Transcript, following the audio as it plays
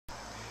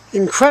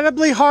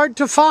Incredibly hard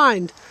to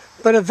find,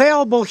 but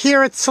available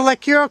here at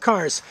Select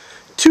Eurocars.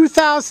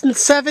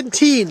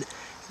 2017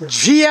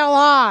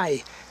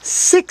 GLI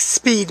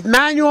 6-speed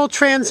manual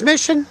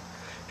transmission,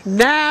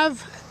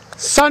 nav,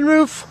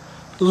 sunroof,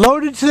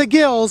 loaded to the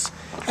gills,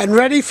 and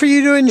ready for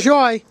you to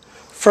enjoy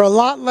for a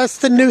lot less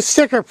than new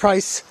sticker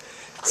price,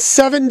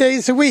 7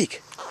 days a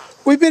week.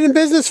 We've been in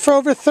business for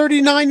over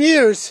 39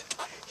 years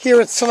here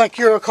at Select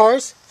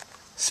Eurocars,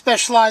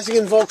 specializing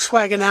in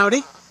Volkswagen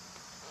Audi.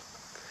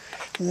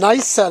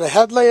 Nice set of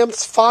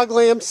headlamps, fog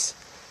lamps,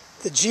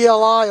 the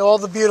GLI, all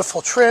the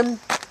beautiful trim,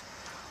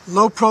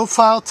 low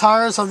profile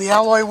tires on the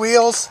alloy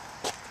wheels,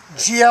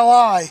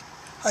 GLI.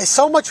 I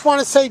so much want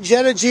to say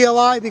Jetta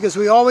GLI because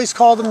we always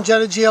call them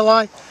Jetta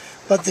GLI,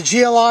 but the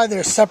GLI,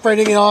 they're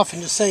separating it off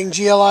and just saying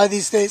GLI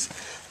these days,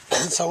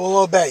 so we'll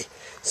obey.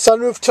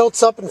 Sunroof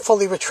tilts up and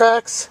fully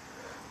retracts.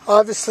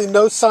 Obviously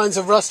no signs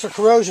of rust or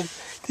corrosion.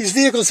 These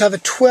vehicles have a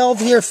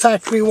 12-year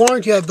factory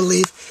warranty, I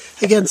believe,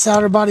 against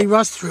outer body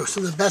rust through,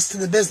 so the best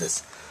in the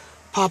business.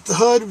 Pop the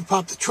hood, we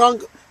pop the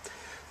trunk,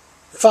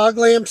 fog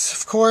lamps,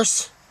 of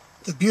course,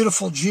 the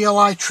beautiful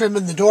GLI trim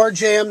in the door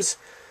jambs,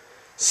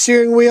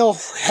 steering wheel,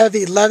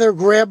 heavy leather,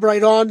 grab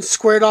right on,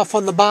 squared off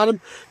on the bottom,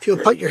 if you'll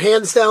put your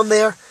hands down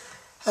there,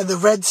 and the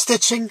red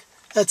stitching,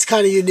 that's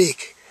kind of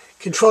unique.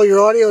 Control your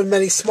audio and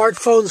many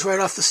smartphones right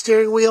off the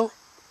steering wheel.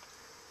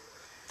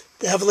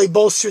 The heavily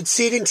bolstered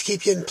seating to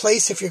keep you in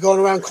place if you're going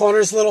around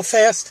corners a little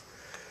fast.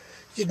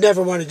 You'd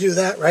never want to do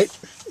that, right?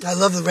 I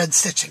love the red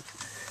stitching.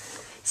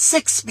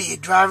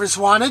 6-speed, drivers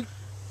wanted.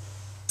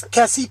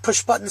 Kessie,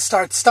 push button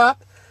start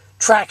stop.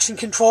 Traction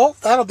control,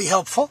 that'll be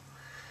helpful.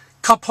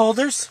 Cup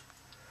holders.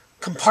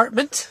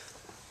 Compartment.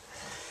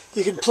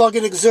 You can plug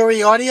in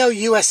auxiliary audio,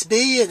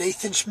 USB, an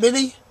 1/8-inch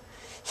mini.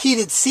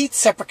 Heated seats,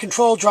 separate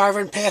control, driver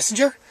and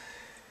passenger.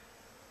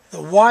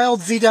 The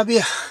wild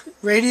VW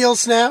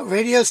radios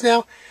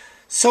now.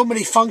 So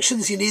many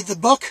functions, you need the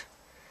book.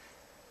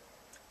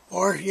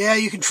 Or, yeah,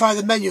 you can try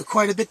the menu.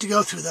 Quite a bit to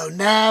go through, though.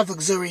 Nav,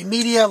 auxiliary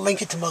media,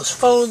 link it to most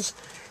phones,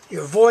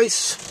 your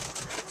voice,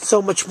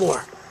 so much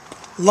more.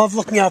 Love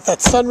looking out that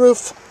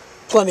sunroof.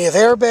 Plenty of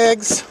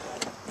airbags.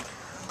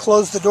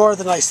 Close the door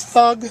with a nice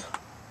thug.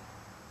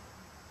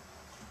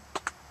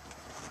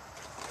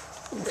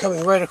 I'm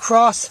coming right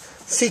across.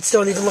 Seats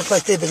don't even look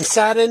like they've been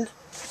sat in.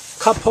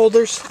 Cup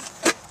holders.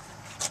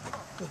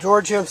 The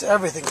door jambs,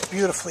 everything's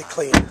beautifully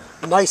clean.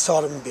 Nice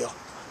automobile.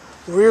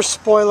 Rear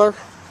spoiler.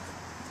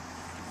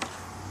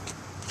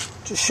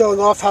 Just showing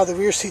off how the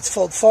rear seats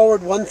fold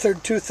forward.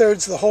 1/3,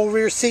 2/3 of the whole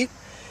rear seat.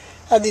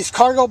 And these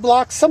cargo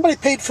blocks, somebody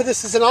paid for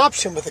this as an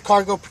option with the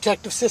cargo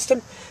protective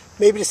system.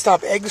 Maybe to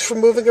stop eggs from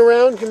moving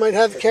around. You might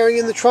have carrying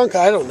in the trunk.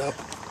 I don't know.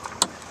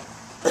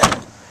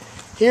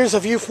 Here's a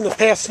view from the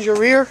passenger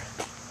rear.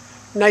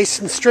 Nice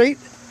and straight.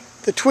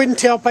 The twin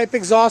tailpipe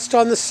exhaust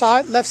on the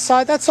side, left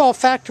side, that's all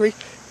factory.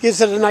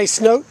 Gives it a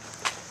nice note.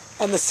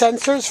 And the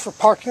sensors for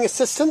parking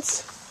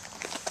assistance.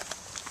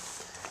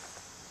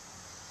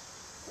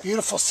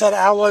 Beautiful set of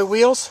alloy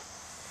wheels.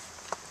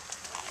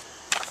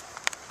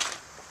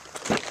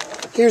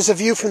 Here's a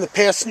view from the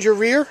passenger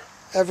rear.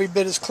 Every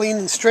bit as clean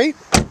and straight.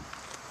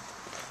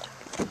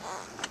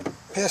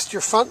 Past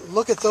your front,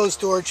 look at those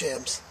door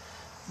jambs.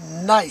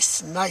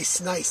 Nice, nice,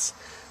 nice.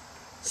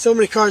 So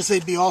many cars,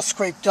 they'd be all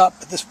scraped up,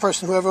 but this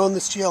person, whoever owned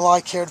this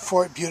GLI, cared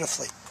for it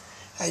beautifully.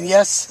 And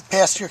yes, the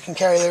passenger can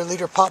carry their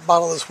liter pop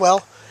bottle as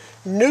well.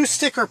 New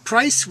sticker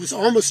price was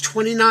almost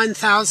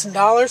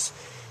 $29,000.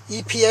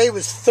 EPA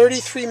was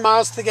 33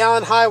 miles to the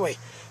gallon highway.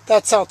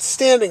 That's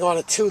outstanding on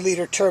a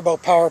 2-liter turbo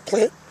power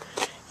plant.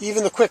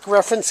 Even the quick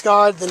reference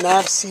guide, the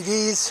nav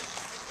CDs,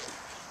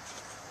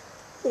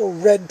 little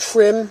red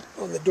trim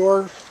on the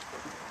door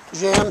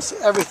jambs,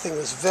 everything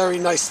was very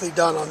nicely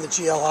done on the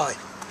GLI.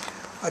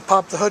 I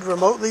popped the hood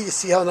remotely. You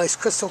see how nice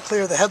crystal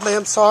clear the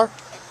headlamps are.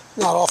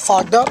 Not all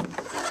fogged up.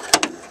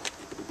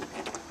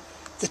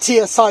 The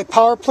TSI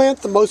power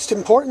plant, the most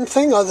important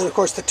thing, other than of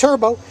course the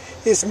turbo,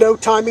 is no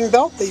timing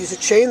belt. They use a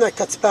chain that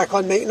cuts back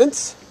on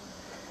maintenance.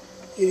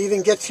 You can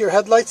even get to your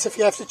headlights if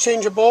you have to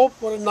change a bulb.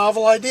 What a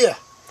novel idea.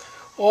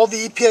 All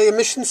the EPA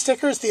emission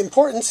stickers, the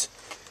importance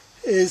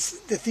is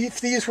that if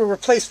these were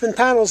replacement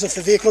panels, if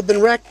the vehicle had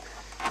been wrecked,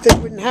 they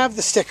wouldn't have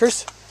the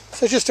stickers.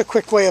 So just a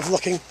quick way of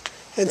looking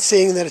and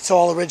seeing that it's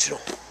all original.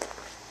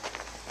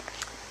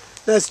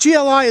 Now, as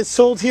GLI is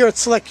sold here at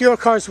Select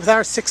Eurocars with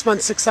our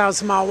 6-month,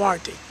 6,000-mile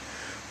warranty.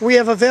 We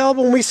have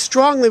available, and we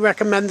strongly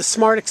recommend, the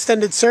Smart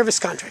Extended Service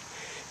Contract.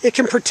 It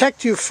can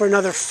protect you for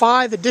another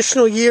 5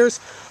 additional years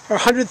or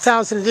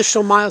 100,000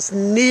 additional miles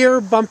near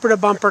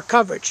bumper-to-bumper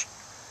coverage.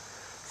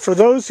 For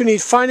those who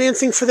need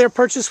financing for their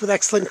purchase with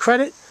excellent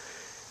credit,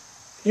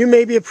 you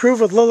may be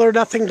approved with little or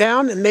nothing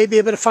down and may be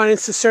able to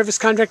finance the service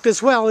contract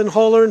as well, in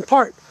whole or in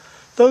part.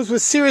 Those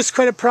with serious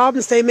credit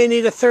problems, they may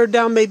need a third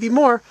down, maybe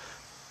more,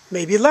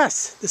 maybe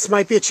less. This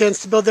might be a chance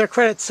to build their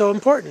credit, so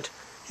important.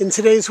 In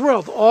today's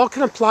world, all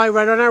can apply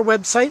right on our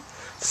website,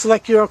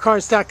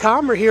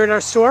 selecteurocars.com, or here at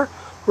our store.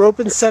 We're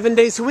open 7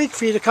 days a week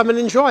for you to come and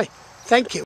enjoy. Thank you.